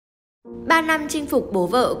3 năm chinh phục bố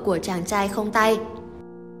vợ của chàng trai không tay.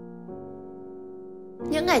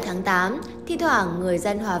 Những ngày tháng 8, thi thoảng người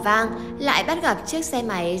dân Hòa Vang lại bắt gặp chiếc xe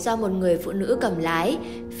máy do một người phụ nữ cầm lái.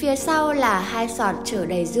 Phía sau là 2 sọt chở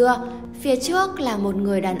đầy dưa, phía trước là một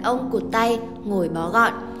người đàn ông cụt tay ngồi bó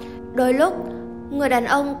gọn. Đôi lúc, người đàn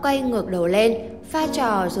ông quay ngược đầu lên, pha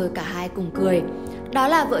trò rồi cả hai cùng cười. Đó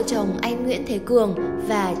là vợ chồng anh Nguyễn Thế Cường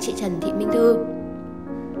và chị Trần Thị Minh Thư.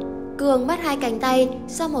 Cường mất 2 cánh tay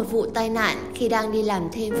sau một vụ tai nạn khi đang đi làm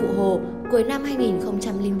thêm phụ hồ cuối năm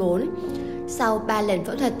 2004. Sau 3 lần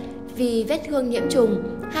phẫu thuật vì vết thương nhiễm trùng,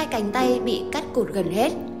 2 cánh tay bị cắt cụt gần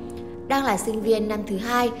hết. Đang là sinh viên năm thứ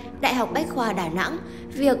 2 Đại học Bách khoa Đà Nẵng,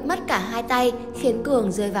 việc mất cả 2 tay khiến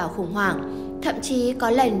Cường rơi vào khủng hoảng. Thậm chí có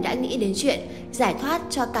lần đã nghĩ đến chuyện giải thoát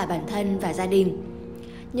cho cả bản thân và gia đình.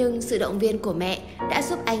 Nhưng sự động viên của mẹ đã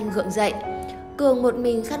giúp anh gượng dậy. Cường một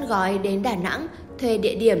mình khăn gói đến Đà Nẵng, thuê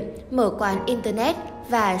địa điểm, mở quán internet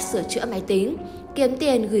và sửa chữa máy tính, kiếm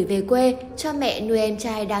tiền gửi về quê cho mẹ nuôi em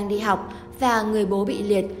trai đang đi học và người bố bị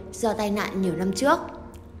liệt do tai nạn nhiều năm trước.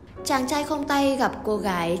 Chàng trai không tay gặp cô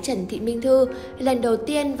gái Trần Thị Minh Thư lần đầu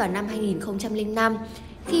tiên vào năm 2005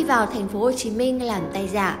 khi vào thành phố Hồ Chí Minh làm tay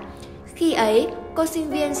giả. Khi ấy, cô sinh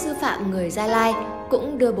viên sư phạm người Gia Lai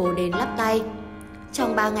cũng đưa bố đến lắp tay.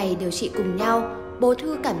 Trong 3 ngày điều trị cùng nhau, bố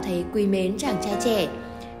Thư cảm thấy quý mến chàng trai trẻ.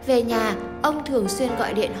 Về nhà, ông thường xuyên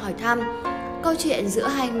gọi điện hỏi thăm. Câu chuyện giữa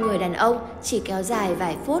hai người đàn ông chỉ kéo dài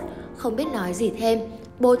vài phút, không biết nói gì thêm.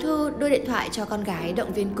 Bố Thư đưa điện thoại cho con gái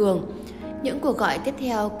động viên Cường. Những cuộc gọi tiếp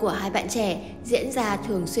theo của hai bạn trẻ diễn ra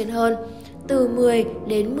thường xuyên hơn. Từ 10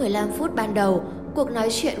 đến 15 phút ban đầu, cuộc nói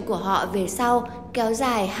chuyện của họ về sau kéo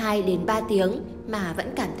dài 2 đến 3 tiếng mà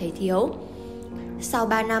vẫn cảm thấy thiếu. Sau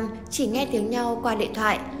 3 năm chỉ nghe tiếng nhau qua điện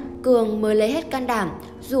thoại, Cường mới lấy hết can đảm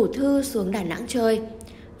rủ Thư xuống Đà Nẵng chơi.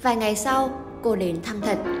 Vài ngày sau, cô đến thăm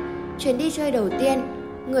thật. Chuyến đi chơi đầu tiên,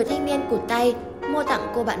 người thanh niên cụt tay mua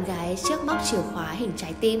tặng cô bạn gái chiếc móc chìa khóa hình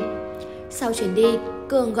trái tim. Sau chuyến đi,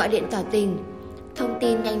 Cường gọi điện tỏ tình. Thông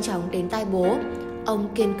tin nhanh chóng đến tai bố. Ông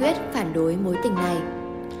kiên quyết phản đối mối tình này.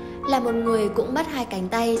 Là một người cũng mất 2 cánh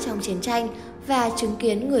tay trong chiến tranh và chứng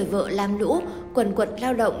kiến người vợ lam lũ, quần quật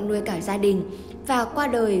lao động nuôi cả gia đình và qua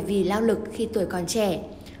đời vì lao lực khi tuổi còn trẻ,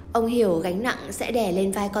 ông hiểu gánh nặng sẽ đè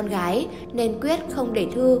lên vai con gái nên quyết không để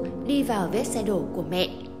Thư đi vào vết xe đổ của mẹ.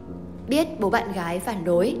 Biết bố bạn gái phản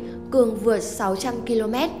đối, Cường vượt 600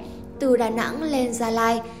 km từ Đà Nẵng lên Gia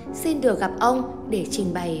Lai xin được gặp ông để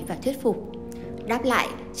trình bày và thuyết phục. Đáp lại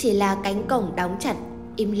chỉ là cánh cổng đóng chặt,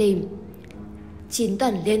 im lìm. 9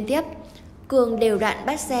 tuần liên tiếp, Cường đều đặn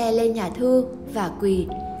bắt xe lên nhà Thư và quỳ,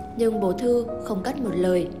 nhưng bố Thư không cất một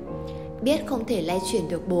lời. Biết không thể lay chuyển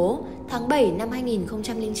được bố, tháng 7 năm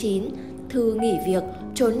 2009, Thư nghỉ việc,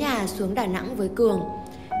 trốn nhà xuống Đà Nẵng với Cường.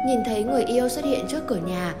 Nhìn thấy người yêu xuất hiện trước cửa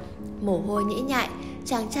nhà, mồ hôi nhễ nhại,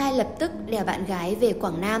 chàng trai lập tức đèo bạn gái về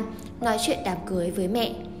Quảng Nam, nói chuyện đám cưới với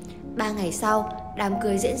mẹ. 3 ngày sau, đám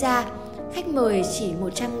cưới diễn ra. Khách mời chỉ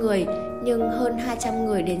 100 người, nhưng hơn 200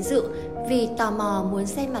 người đến dự vì tò mò muốn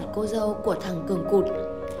xem mặt cô dâu của thằng Cường cụt.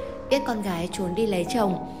 Biết con gái trốn đi lấy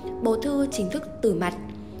chồng, bố Thư chính thức từ mặt.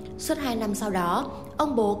 Suốt 2 năm sau đó,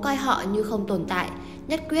 ông bố coi họ như không tồn tại,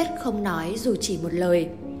 nhất quyết không nói dù chỉ một lời.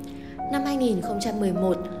 Năm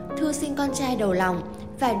 2011, Thư sinh con trai đầu lòng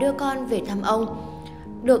và đưa con về thăm ông.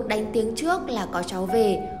 Được đánh tiếng trước là có cháu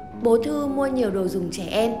về, bố Thư mua nhiều đồ dùng trẻ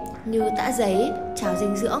em như tã giấy, cháo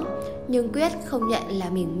dinh dưỡng, nhưng quyết không nhận là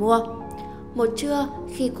mình mua. Một trưa,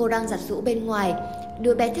 khi cô đang giặt giũ bên ngoài,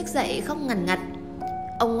 đứa bé thức dậy khóc ngằn ngặt.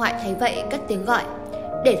 Ông ngoại thấy vậy cất tiếng gọi,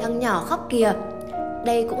 để thằng nhỏ khóc kìa.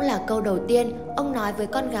 Đây cũng là câu đầu tiên ông nói với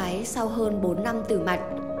con gái sau hơn 4 năm từ mặt.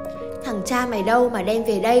 Thằng cha mày đâu mà đem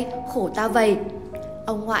về đây, khổ tao vầy.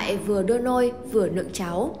 Ông ngoại vừa đưa nôi vừa nựng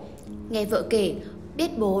cháu. Nghe vợ kể,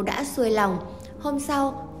 biết bố đã xuôi lòng. Hôm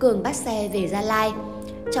sau, Cường bắt xe về Gia Lai.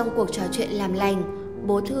 Trong cuộc trò chuyện làm lành,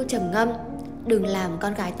 bố Thư trầm ngâm, đừng làm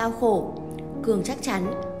con gái tao khổ. Cường chắc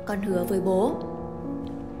chắn, con hứa với bố.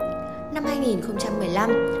 Năm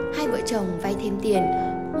 2015, hai vợ chồng vay thêm tiền,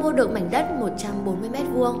 mua được mảnh đất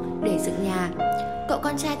 140m² để dựng nhà. Cậu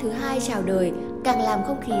con trai thứ hai chào đời càng làm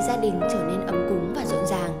không khí gia đình trở nên ấm cúng và rộn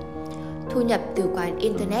ràng. Thu nhập từ quán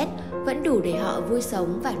internet vẫn đủ để họ vui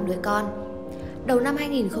sống và nuôi con. Đầu năm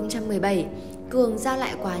 2017, Cường giao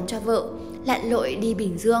lại quán cho vợ, lặn lội đi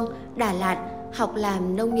Bình Dương, Đà Lạt, học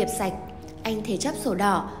làm nông nghiệp sạch. Anh thế chấp sổ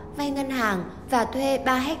đỏ, vay ngân hàng và thuê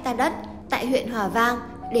 3 hectare đất tại huyện Hòa Vang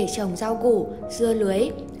để trồng rau củ, dưa lưới,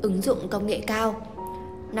 ứng dụng công nghệ cao.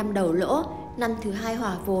 Năm đầu lỗ, năm thứ hai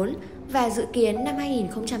hòa vốn và dự kiến năm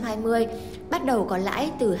 2020 bắt đầu có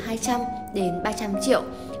lãi từ 200 đến 300 triệu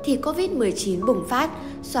thì Covid-19 bùng phát,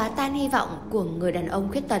 xóa tan hy vọng của người đàn ông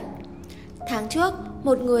khuyết tật. Tháng trước,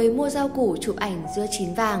 một người mua rau củ chụp ảnh dưa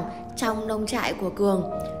chín vàng trong nông trại của Cường.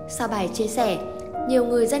 Sau bài chia sẻ, nhiều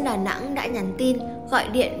người dân Đà Nẵng đã nhắn tin, gọi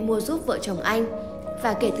điện mua giúp vợ chồng anh.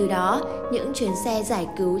 Và kể từ đó, những chuyến xe giải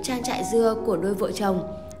cứu trang trại dưa của đôi vợ chồng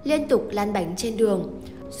liên tục lăn bánh trên đường.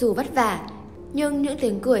 Dù vất vả, nhưng những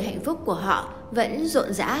tiếng cười hạnh phúc của họ vẫn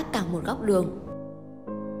rộn rã cả một góc đường.